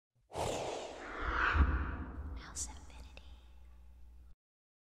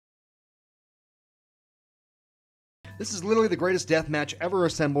This is literally the greatest deathmatch ever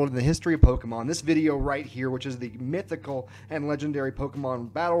assembled in the history of Pokemon. This video right here, which is the mythical and legendary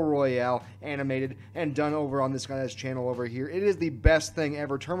Pokemon Battle Royale, animated and done over on this guy's channel over here. It is the best thing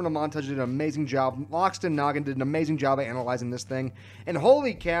ever. Terminal Montage did an amazing job. Loxton Noggin did an amazing job of analyzing this thing. And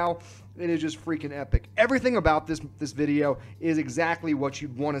holy cow, it is just freaking epic. Everything about this video is exactly what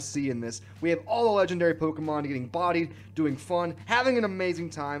you'd want to see in this. We have all the legendary Pokemon getting bodied, doing fun, having an amazing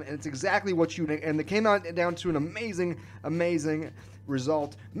time, and it's exactly what you... And it came out down to an amazing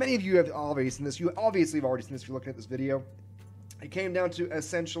result. Many of you have already seen this. You obviously have already seen this if you're looking at this video. It came down to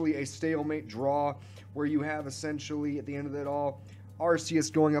essentially a stalemate draw where you have essentially, at the end of it all,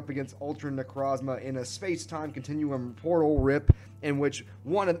 Arceus going up against Ultra Necrozma in a space-time continuum portal rip in which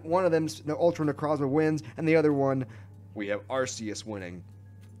one of them, the Ultra Necrozma, wins, and the other one, we have Arceus winning.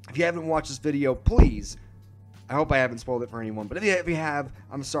 If you haven't watched this video, please, I hope I haven't spoiled it for anyone, but if you have,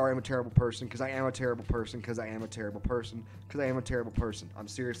 I'm sorry, I'm a terrible person, because I am a terrible person, because I am a terrible person, because I am a terrible person. I'm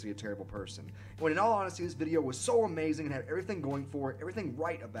seriously a terrible person. When in all honesty, this video was so amazing and had everything going for it, everything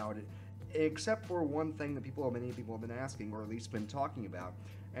right about it, except for one thing that many people have been asking, or at least been talking about,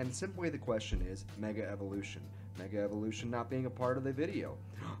 and simply the question is Mega Evolution. Mega Evolution not being a part of the video.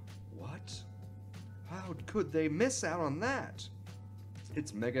 What? How could they miss out on that?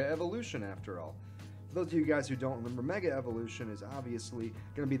 It's Mega Evolution after all. For those of you guys who don't remember, Mega Evolution is obviously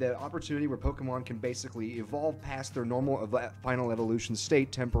going to be the opportunity where Pokemon can basically evolve past their normal final evolution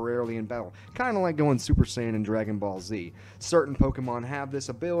state temporarily in battle. Kind of like going Super Saiyan in Dragon Ball Z. Certain Pokemon have this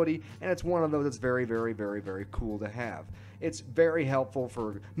ability, and it's one of those that's very, very, very, very cool to have. It's very helpful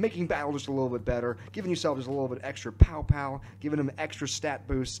for making battle just a little bit better, giving yourself just a little bit extra pow-pow, giving them extra stat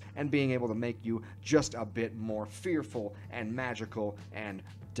boosts, and being able to make you just a bit more fearful and magical and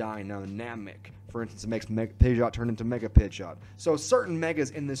dynamic. For instance, it makes Pidgeot turn into Mega Pidgeot. So certain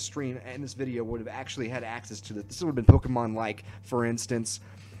Megas in this stream and this video would have actually had access to this. This would have been Pokemon like, for instance,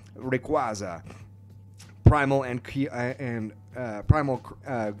 Rayquaza, Primal and Primal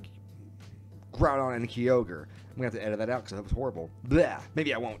Groudon and Kyogre. I'm going to have to edit that out because that was horrible. Blah.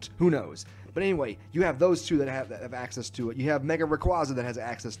 Maybe I won't. Who knows? But anyway, you have those two that have access to it. You have Mega Rayquaza that has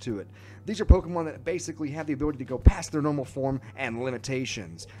access to it. These are Pokemon that basically have the ability to go past their normal form and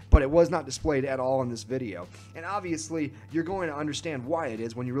limitations. But it was not displayed at all in this video. And obviously, you're going to understand why it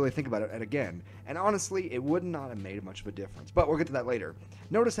is when you really think about it again. And honestly, it would not have made much of a difference. But we'll get to that later.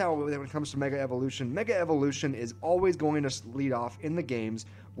 Notice how when it comes to Mega Evolution is always going to lead off in the games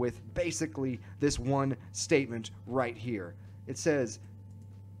with basically this one statement right here. It says,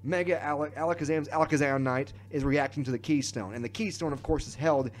 Alakazam's Alakazam Knight is reacting to the Keystone, and the Keystone, of course, is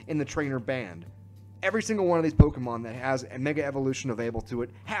held in the trainer band. Every single one of these Pokemon that has a Mega Evolution available to it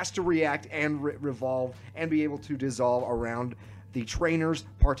has to react and revolve and be able to dissolve around the trainer's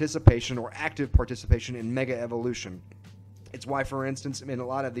participation or active participation in Mega Evolution. It's why, for instance, in a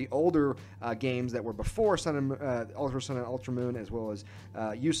lot of the older games that were before Ultra Sun and Ultra Moon, as well as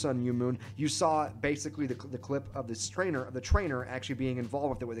U Sun, U Moon, you saw basically the clip of the trainer actually being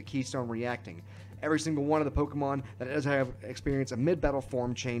involved with the Keystone reacting. Every single one of the Pokemon that does have experience a mid-battle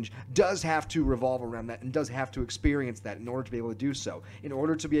form change does have to revolve around that and does have to experience that in order to be able to do so. In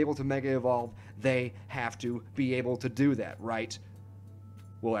order to be able to Mega Evolve, they have to be able to do that, right?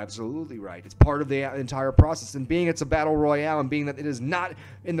 Well, absolutely right. It's part of the entire process. And being it's a battle royale and being that it is not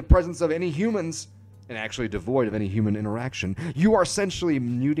in the presence of any humans and actually devoid of any human interaction, you are essentially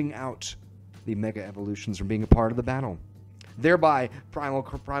muting out the Mega Evolutions from being a part of the battle. Thereby, Primal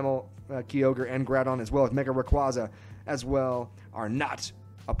Kyogre and Groudon, as well as Mega Rayquaza, as well, are not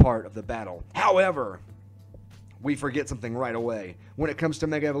a part of the battle. However, we forget something right away. When it comes to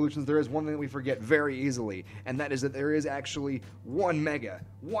Mega Evolutions, there is one thing that we forget very easily, and that is that there is actually one Mega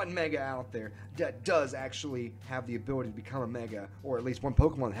out there that does actually have the ability to become a Mega, or at least one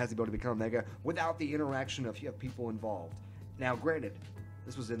Pokemon that has the ability to become a Mega without the interaction of people involved. Now, granted,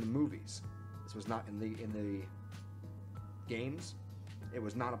 this was in the movies. This was not in the games. It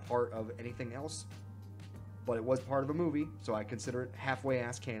was not a part of anything else, but it was part of a movie, so I consider it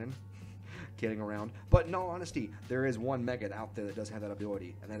halfway-ass canon. Kidding around. But in all honesty, there is one Mega out there that does have that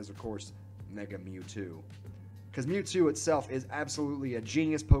ability, and that is, of course, Mega Mewtwo. Because Mewtwo itself is absolutely a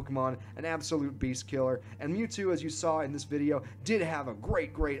genius Pokemon, an absolute beast killer, and Mewtwo, as you saw in this video, did have a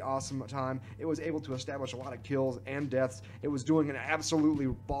great, awesome time. It was able to establish a lot of kills and deaths. It was doing an absolutely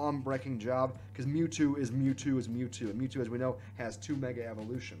bomb-breaking job, because Mewtwo is Mewtwo is Mewtwo, and Mewtwo, as we know, has 2 Mega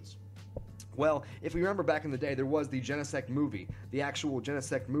Evolutions. Well, if we remember back in the day, there was the Genesect movie, the actual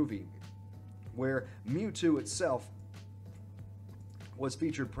Genesect movie, where Mewtwo itself was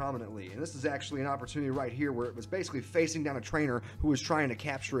featured prominently. And this is actually an opportunity right here where it was basically facing down a trainer who was trying to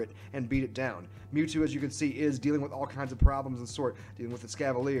capture it and beat it down. Mewtwo, as you can see, is dealing with all kinds of problems and sort, dealing with the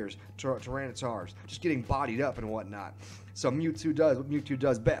Scavaliers, Tyrannotars, just getting bodied up and whatnot. So Mewtwo does what Mewtwo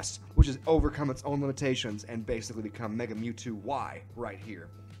does best, which is overcome its own limitations and basically become Mega Mewtwo Y right here.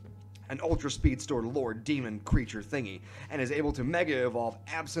 An ultra speed stored lord demon creature thingy, and is able to mega evolve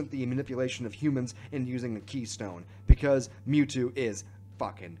absent the manipulation of humans in using the keystone, because Mewtwo is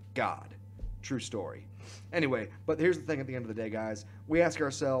fucking God. True story. Anyway, but here's the thing at the end of the day, guys. We ask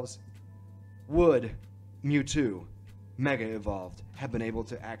ourselves, would Mewtwo, mega evolved, have been able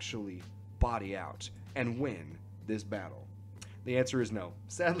to actually body out and win this battle? The answer is no.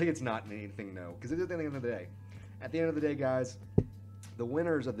 Sadly, it's not anything no, because it is at the end of the day. At the end of the day, guys, the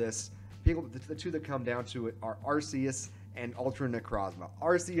winners of this, the two that come down to it, are Arceus and Ultra Necrozma.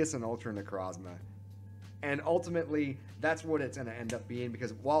 Arceus and Ultra Necrozma. And ultimately, that's what it's going to end up being,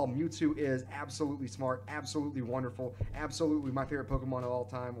 because while Mewtwo is absolutely smart, absolutely wonderful, absolutely my favorite Pokemon of all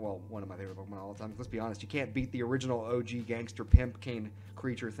time, well, one of my favorite Pokemon of all time, let's be honest, you can't beat the original OG gangster pimp cane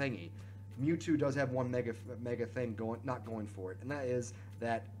creature thingy. Mewtwo does have one mega thing not going for it, and that is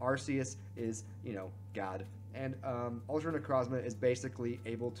that Arceus is, you know, God. And Ultra Necrozma is basically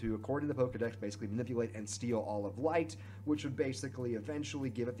able to, according to the Pokedex, basically manipulate and steal all of light, which would basically eventually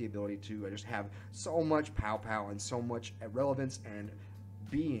give it the ability to just have so much pow-pow and so much relevance and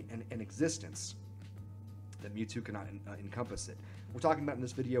being and existence that Mewtwo cannot encompass it. We're talking about in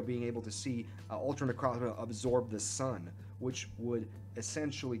this video being able to see Ultra Necrozma absorb the sun, which would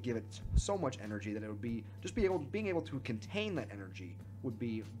essentially give it so much energy that it would be just being able to contain that energy would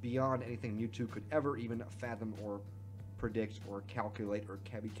be beyond anything Mewtwo could ever even fathom or predict or calculate or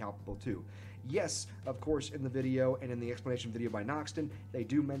be capable to. Yes, of course, in the video and in the explanation video by Noxton, they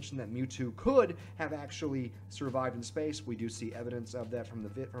do mention that Mewtwo could have actually survived in space. We do see evidence of that from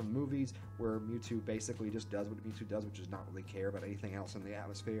the movies, where Mewtwo basically just does what Mewtwo does, which is not really care about anything else in the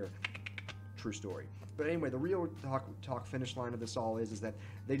atmosphere. True story. But anyway, the real talk finish line of this all is that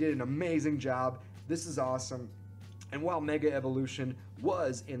they did an amazing job. This is awesome. And while Mega Evolution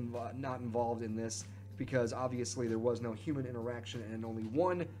was not involved in this, because obviously there was no human interaction and only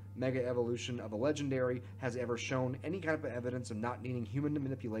one Mega Evolution of a Legendary has ever shown any kind of evidence of not needing human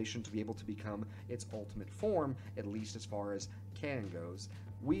manipulation to be able to become its ultimate form, at least as far as canon goes,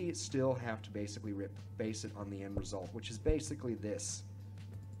 we still have to basically base it on the end result, which is basically this: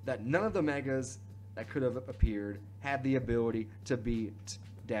 that none of the Megas that could have appeared had the ability to beat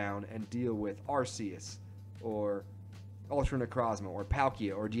down and deal with Arceus, or Ultra Necrozma, or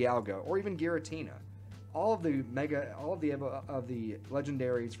Palkia, or Dialga, or even Giratina. All of the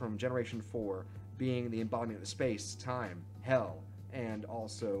legendaries from Generation 4 being the embodiment of space, time, hell, and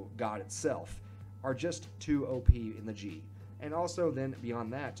also God itself, are just too OP in the G. And also then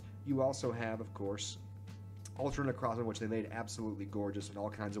beyond that, you also have, of course, Ultra Necrozma, which they made absolutely gorgeous in all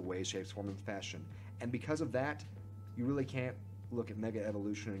kinds of ways, shapes, form, and fashion. And because of that, you really can't look at Mega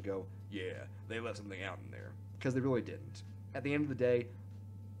Evolution and go, yeah, they left something out in there. Because they really didn't. At the end of the day,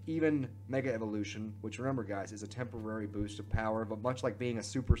 even Mega Evolution, which remember guys, is a temporary boost of power, but much like being a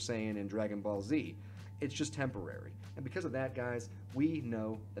Super Saiyan in Dragon Ball Z, it's just temporary. And because of that, guys, we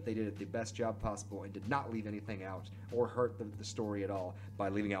know that they did the best job possible and did not leave anything out or hurt the story at all by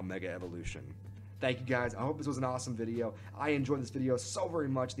leaving out Mega Evolution. Thank you guys. I hope this was an awesome video. I enjoyed this video so very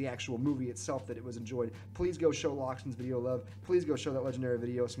much, the actual movie itself, that it was enjoyed. Please go show Loxton's video love. Please go show that legendary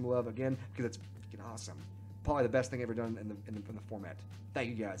video some love again, because it's freaking awesome. Probably the best thing ever done in the format. Thank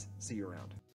you guys. See you around.